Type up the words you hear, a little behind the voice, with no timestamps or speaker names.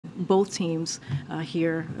both teams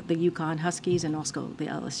here, the UConn Huskies and also the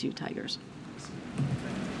LSU Tigers.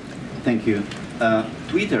 Thank you.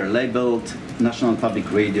 Twitter labeled National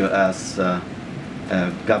Public Radio as a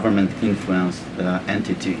government-influenced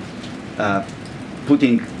entity,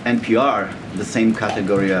 putting NPR the same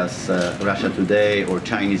category as Russia Today or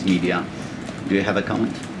Chinese media. Do you have a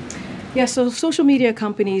comment? Yeah, so social media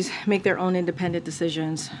companies make their own independent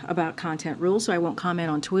decisions about content rules, so I won't comment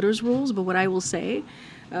on Twitter's rules, but what I will say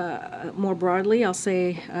more broadly, I'll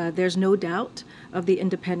say there's no doubt of the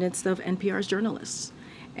independence of NPR's journalists.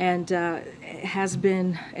 And it has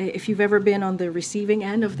been, if you've ever been on the receiving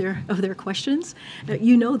end of their questions,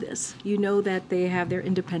 you know this. You know that they have their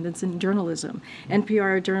independence in journalism.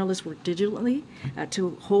 NPR journalists work diligently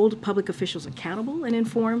to hold public officials accountable and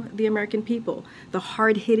inform the American people. The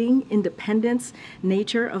hard-hitting independence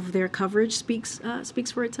nature of their coverage speaks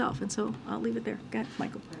for itself. And so I'll leave it there. Go ahead,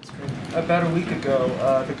 Michael. That's great. About a week ago,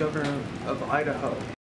 the governor of Idaho